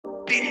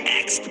the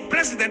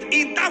ex-president,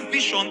 in that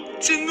vision,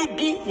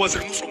 Tinubu was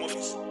removed from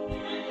office.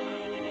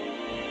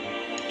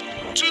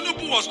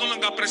 Tinubu was no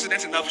longer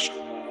president in that vision.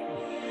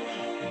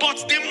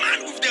 But the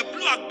man with the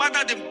blue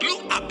agbada, the blue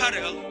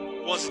apparel,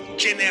 was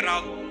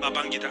General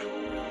Babangida.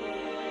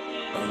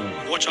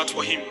 Watch out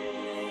for him.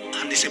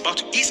 And he's about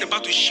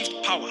to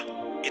shift power.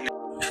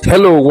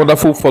 Hello,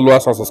 wonderful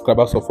followers and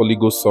subscribers of Holy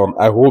Ghost Son.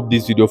 I hope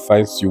this video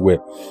finds you well.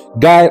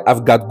 Guys,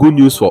 I've got good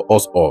news for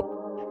us all.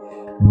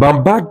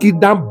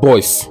 Babangida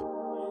boys,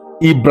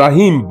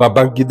 Ibrahim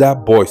Babaginda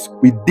boys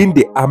within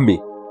the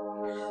army,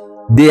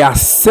 they are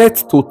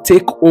set to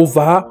take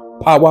over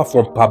power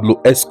from Pablo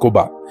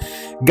Escobar.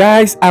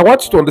 Guys, I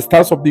want you to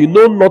understand something. You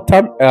know,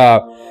 Northern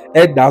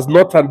elders,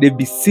 Northern, they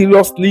be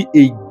seriously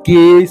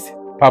against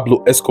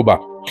Pablo Escobar.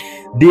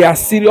 They are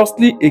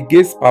seriously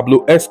against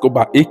Pablo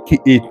Escobar,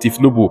 aka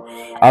Tinubu.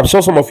 I'm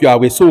sure some of you are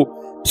aware. So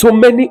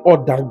many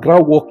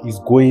underground work is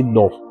going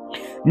on.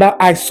 Now,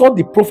 I saw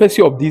the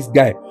prophecy of this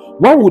guy.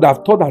 One would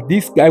have thought that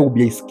this guy would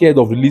be scared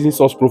of releasing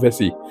such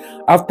prophecy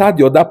after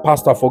the other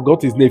pastor,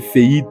 forgot his name,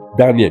 Faye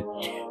Daniel,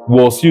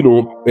 was,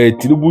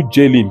 Tinubu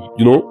jailing,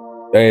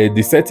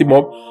 they set him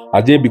up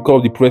and then because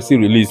of the prophecy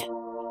release.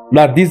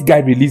 Now, this guy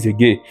released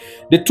again.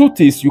 The truth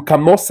is, you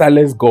cannot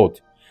silence God.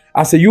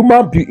 As a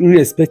human being,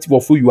 irrespective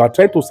of who you are,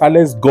 trying to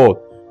silence God,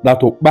 not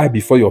to buy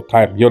before your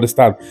time. You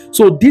understand?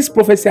 So this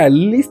prophecy, I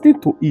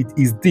listening to it,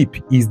 is deep.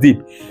 Is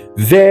deep.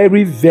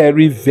 Very,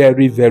 very,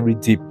 very, very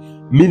deep.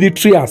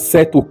 Military are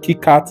set to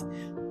kick out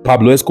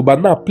Pablo Escobar.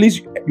 Now,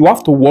 please, you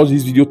have to watch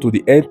this video to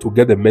the end to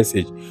get the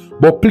message.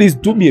 But please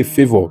do me a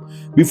favor.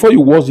 Before you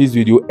watch this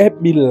video,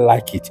 help me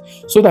like it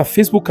so that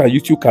Facebook and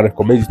YouTube can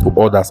recommend it to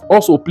others.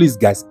 Also, please,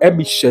 guys, help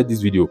me share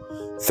this video.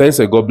 Thanks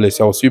and God bless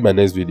you. I'll see you in my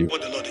next video.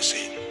 What the Lord is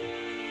saying.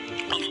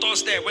 On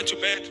Thursday, I went to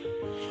bed.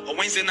 On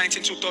Wednesday night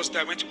into Thursday,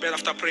 I went to bed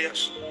after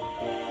prayers.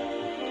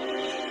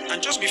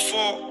 And just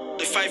before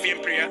the 5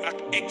 a.m. prayer,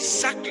 at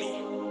exactly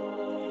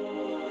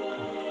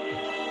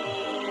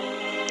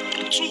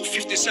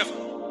 2:57,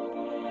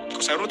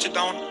 because I wrote it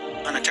down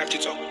and I typed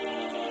it up.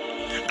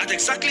 At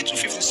exactly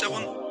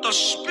 2:57, the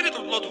Spirit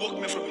of the Lord woke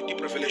me from a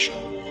deep revelation.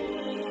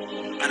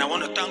 And I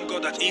want to thank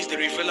God that He is the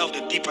revealer of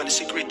the deep and the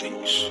secret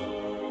things.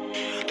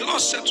 The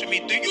Lord said to me,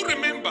 do you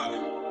remember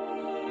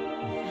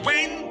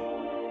when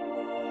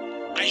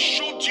I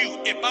showed you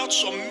about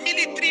some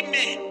military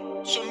men,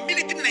 some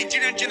military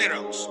Nigerian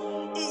generals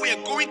who were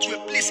going to a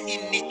place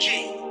in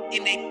Niger,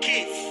 in a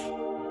cave,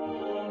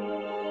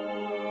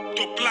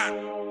 to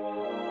plan?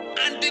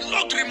 And the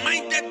Lord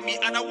reminded me,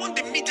 and I want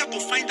the media to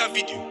find that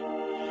video,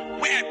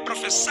 where I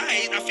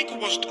prophesied. I think it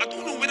was, I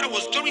don't know whether it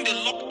was during the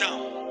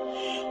lockdown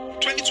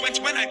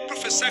 2020, when I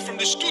prophesied from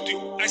the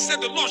studio. I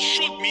said the Lord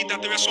showed me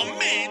that there were some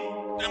men,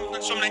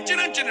 some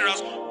Nigerian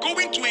generals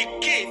going to a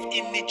cave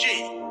in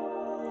Niger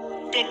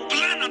to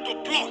plan and to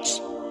plot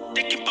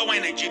taking power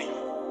in Nigeria.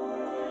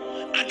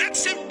 At that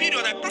same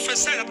period, I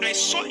prophesied that I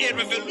saw a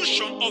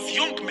revolution of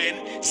young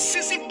men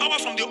seizing power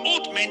from the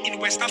old men in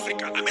West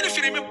Africa. I mean, if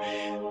you remember,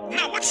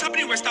 now what's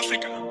happening in West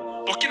Africa?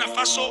 Burkina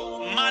Faso,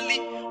 Mali,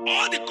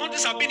 all the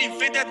countries have been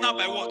invaded now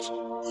by what?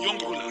 Young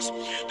rulers.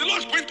 The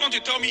Lord went on to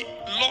tell me,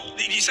 Lord,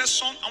 He says,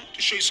 son, I want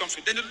to show you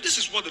something. Then this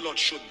is what the Lord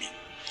showed me.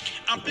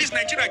 And please,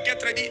 Nigeria,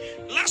 get ready.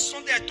 Last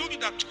Sunday, I told you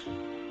that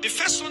the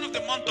first Sunday of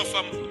the month of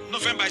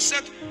November, I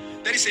said,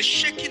 there is a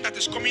shaking that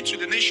is coming to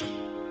the nation.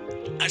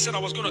 I said I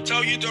was going to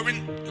tell you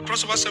during the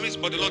crossover service,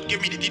 but the Lord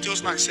gave me the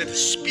details now. I said,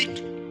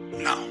 speak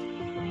now.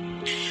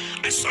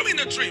 I saw in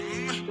a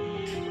dream,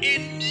 a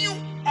new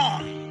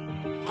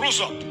horn rose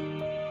up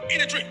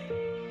in a dream,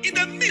 in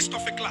the midst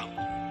of a cloud.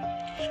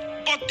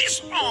 But this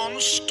horn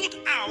stood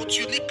out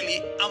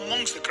uniquely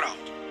amongst the crowd.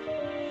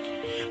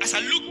 As I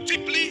looked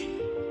deeply,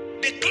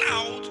 the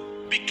cloud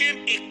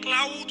became a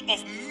cloud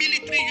of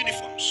military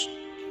uniforms.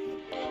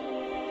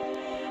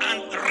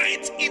 And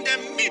right in the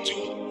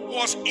middle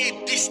was a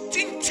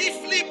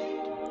distinctively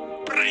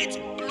bright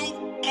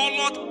blue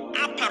colored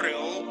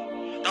apparel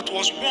that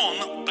was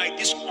worn by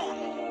this horn.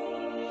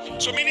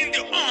 So meaning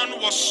the horn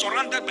was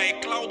surrounded by a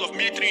cloud of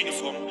military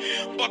uniform,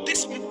 but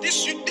this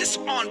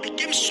horn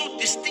became so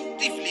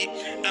distinctively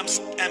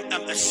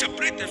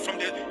separated from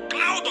the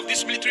cloud of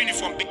this military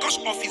uniform because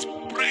of its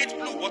bright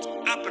blue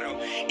apparel.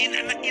 In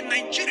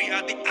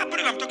Nigeria, the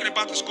apparel I'm talking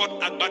about is called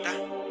agbada.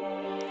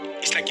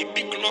 It's like a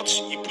big cloth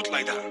you put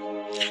like that.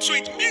 So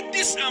it made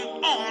this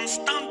horn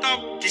stand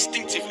out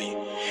distinctively.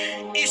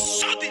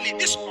 This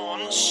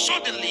horn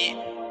suddenly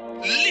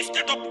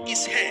lifted up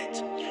his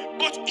head,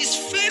 but his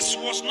face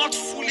was not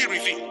fully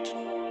revealed.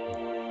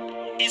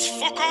 His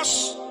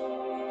focus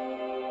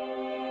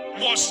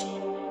was,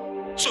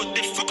 so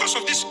the focus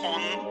of this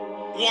horn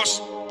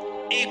was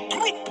a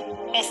group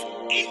of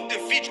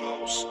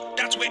individuals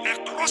that were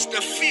across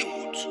the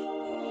field.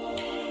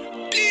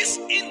 These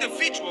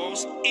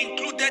individuals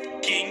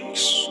included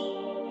kings,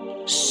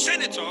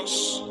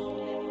 senators,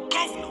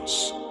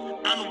 governors,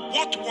 and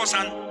what was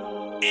an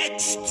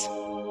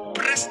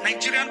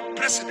ex-Nigerian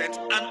president,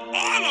 and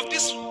all of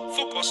this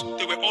focus,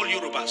 they were all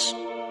Yorubas.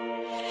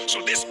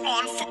 So this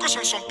focus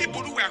on some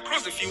people who were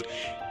across the field,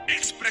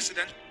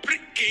 ex-president,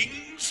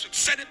 kings,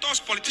 senators,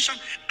 politicians,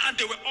 and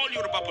they were all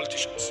Yoruba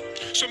politicians.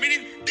 So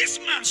meaning this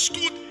man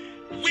stood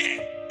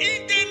where?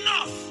 In the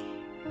north,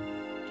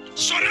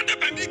 surrounded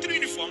by military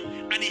uniform,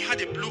 and he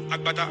had a blue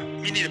agbada,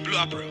 meaning a blue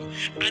apparel.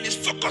 And his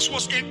focus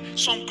was in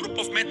some group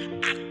of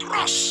men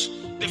across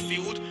the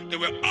field. They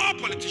were all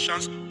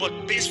politicians,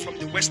 but based from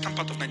the western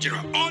part of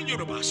Nigeria, all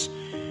Yorubas.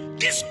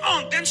 This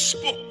then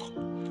spoke,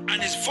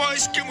 and his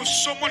voice came with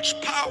so much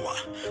power,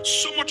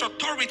 so much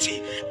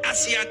authority,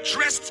 as he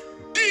addressed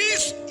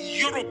these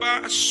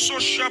Yoruba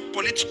social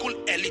political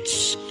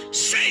elites,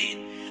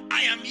 saying,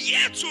 I am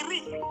here to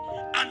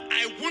rule, and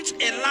I won't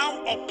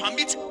allow or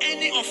permit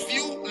any of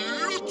you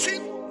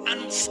looting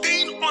and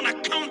staying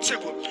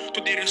unaccountable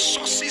to the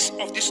resources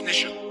of this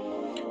nation,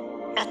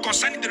 or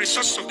concerning the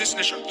resources of this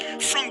nation.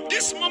 From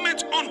this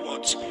moment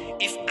onwards,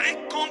 if I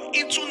come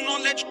into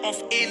knowledge of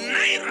a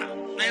naira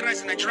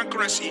is a Nigerian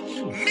currency,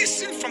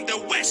 missing from the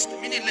west,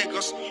 meaning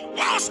Lagos,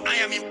 whilst I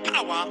am in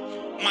power,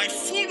 my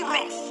full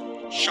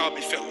wrath shall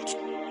be felt.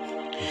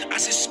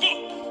 As he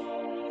spoke,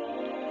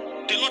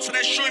 the Lord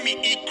started showing me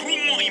he grew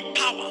more in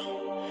power.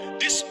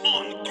 This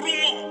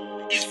grew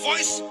more. His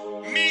voice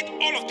made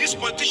all of these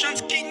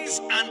politicians, kings,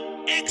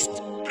 and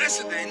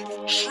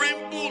ex-presidents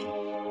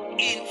tremble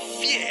in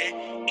fear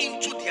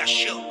into their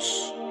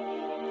shells.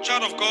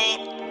 Child of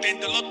God, then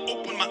the Lord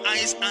opened my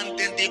eyes, and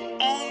then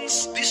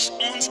this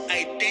on's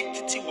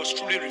identity was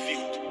truly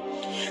revealed.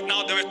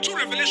 Now there were two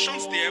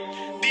revelations there.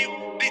 The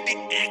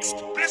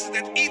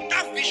ex-president, in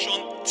that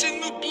vision,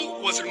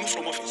 Tinubu was removed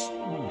from office.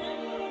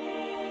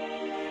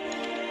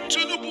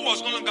 Tinubu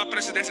was no longer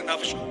president in that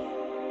vision.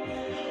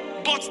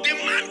 But the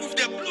man with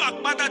the blue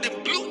agbada, the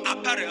blue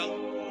apparel,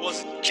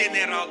 was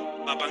General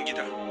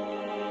Babangida.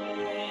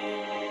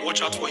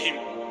 Watch out for him.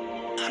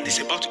 And he's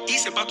about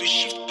to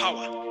shift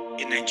power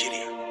in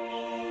Nigeria.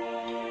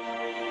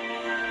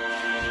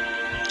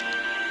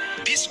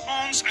 This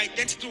man's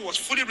identity was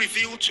fully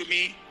revealed to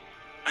me,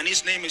 and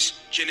his name is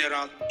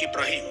General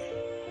Ibrahim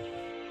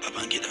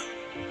Babaginda.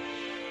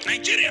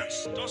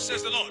 Nigerians, thus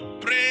says the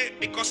Lord, pray,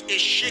 because a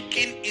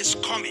shaking is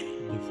coming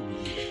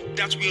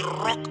that will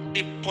rock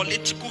the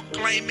political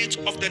climate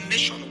of the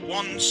nation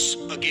once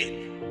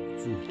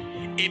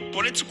again. A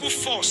political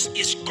force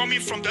is coming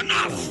from the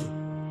north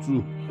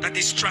that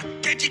is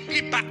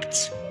strategically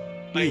backed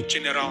by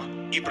General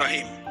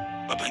Ibrahim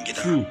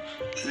Babaginda.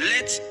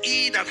 Let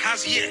he that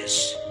has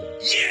ears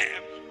hear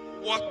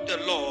what the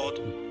Lord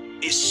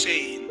is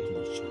saying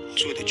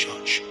to the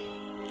church.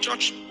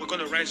 Church, we're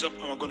going to rise up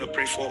and we're going to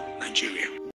pray for Nigeria.